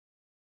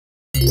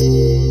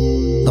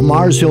The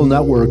Mars Hill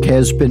Network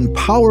has been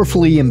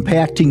powerfully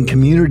impacting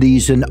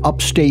communities in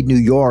upstate New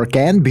York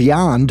and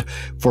beyond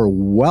for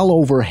well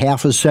over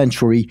half a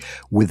century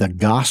with a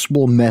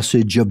gospel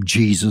message of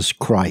Jesus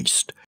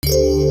Christ.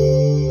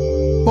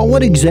 But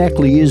what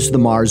exactly is the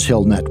Mars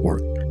Hill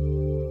Network?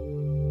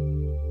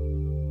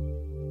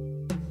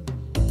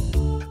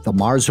 The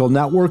Mars Hill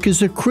Network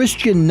is a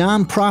Christian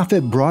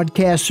nonprofit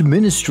broadcast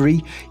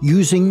ministry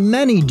using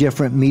many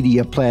different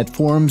media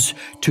platforms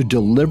to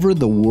deliver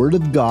the Word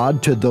of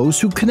God to those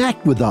who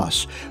connect with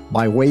us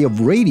by way of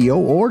radio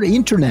or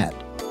internet.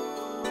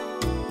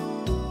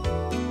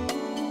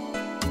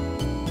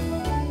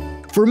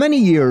 For many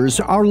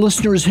years, our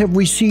listeners have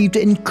received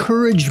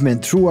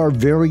encouragement through our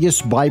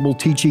various Bible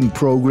teaching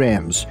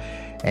programs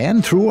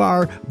and through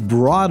our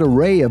broad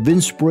array of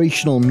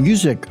inspirational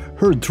music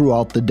heard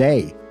throughout the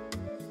day.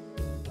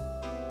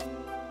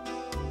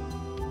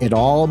 It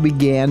all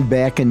began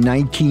back in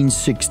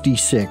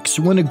 1966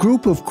 when a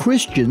group of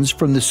Christians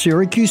from the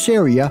Syracuse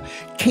area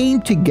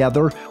came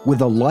together with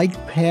a like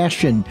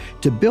passion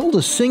to build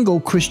a single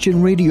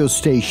Christian radio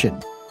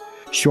station.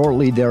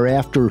 Shortly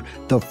thereafter,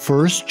 the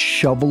first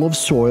shovel of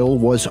soil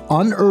was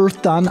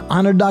unearthed on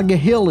Onondaga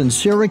Hill in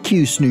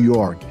Syracuse, New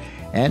York.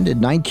 And in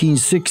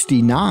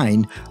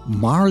 1969,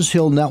 Mars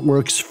Hill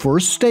Network's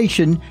first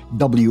station,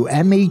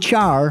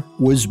 WMHR,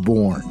 was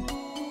born.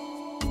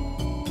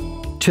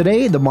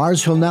 Today, the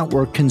Mars Hill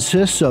Network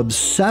consists of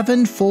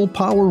 7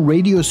 full-power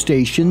radio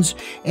stations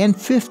and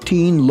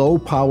 15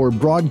 low-power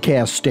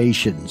broadcast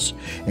stations,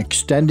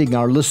 extending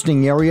our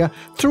listening area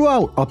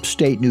throughout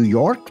upstate New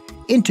York,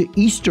 into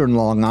eastern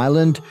Long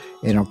Island,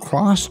 and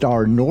across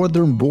our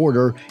northern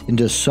border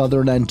into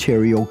southern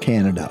Ontario,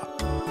 Canada.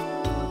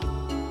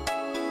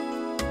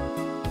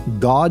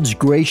 God's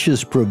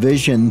gracious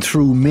provision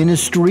through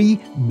ministry,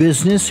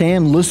 business,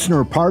 and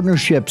listener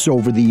partnerships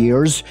over the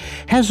years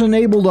has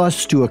enabled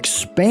us to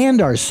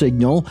expand our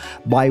signal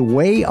by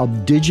way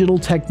of digital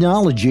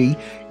technology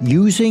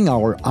using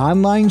our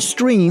online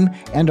stream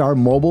and our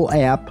mobile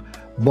app,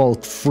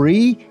 both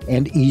free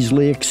and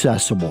easily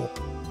accessible,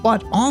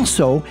 but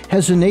also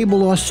has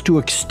enabled us to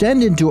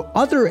extend into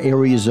other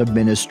areas of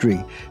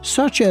ministry,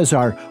 such as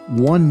our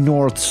One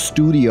North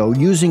studio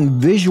using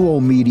visual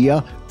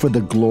media for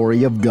the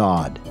glory of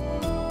God.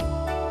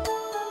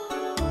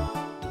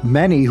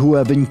 Many who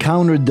have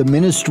encountered the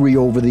ministry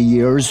over the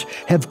years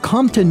have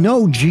come to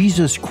know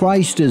Jesus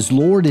Christ as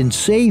Lord and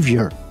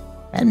Savior,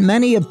 and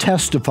many have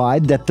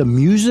testified that the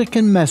music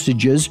and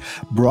messages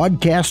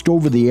broadcast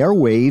over the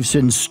airwaves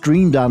and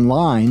streamed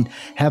online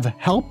have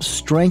helped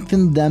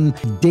strengthen them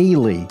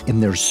daily in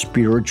their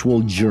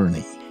spiritual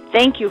journey.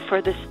 Thank you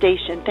for the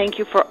station. Thank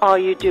you for all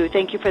you do.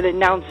 Thank you for the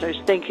announcers.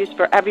 Thank you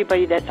for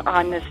everybody that's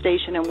on the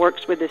station and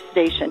works with the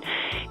station.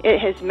 It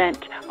has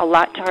meant a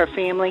lot to our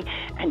family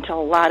and to a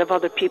lot of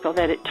other people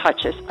that it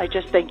touches. I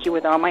just thank you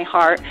with all my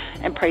heart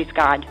and praise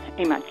God.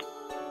 Amen.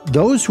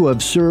 Those who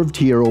have served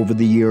here over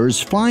the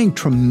years find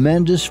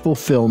tremendous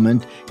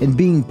fulfillment in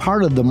being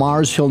part of the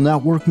Mars Hill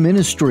Network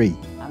ministry.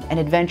 An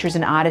Adventures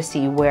in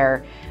Odyssey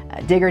where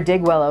Digger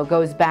Digwellow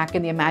goes back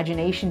in the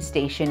imagination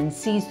station and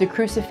sees the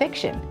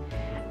crucifixion.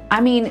 I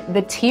mean,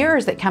 the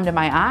tears that come to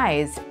my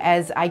eyes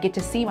as I get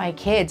to see my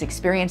kids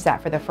experience that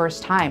for the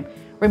first time,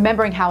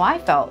 remembering how I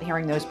felt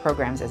hearing those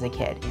programs as a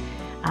kid.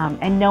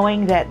 And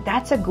knowing that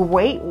that's a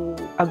great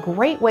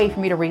way for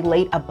me to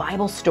relate a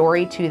Bible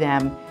story to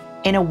them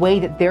in a way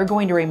that they're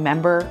going to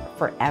remember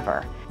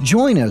forever.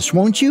 Join us,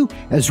 won't you,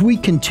 as we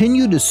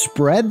continue to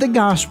spread the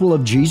gospel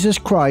of Jesus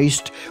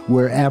Christ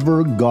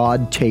wherever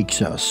God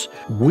takes us.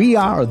 We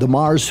are the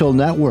Mars Hill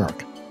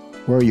Network,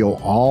 where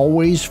you'll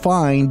always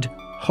find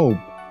hope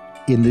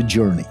in the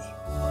journey.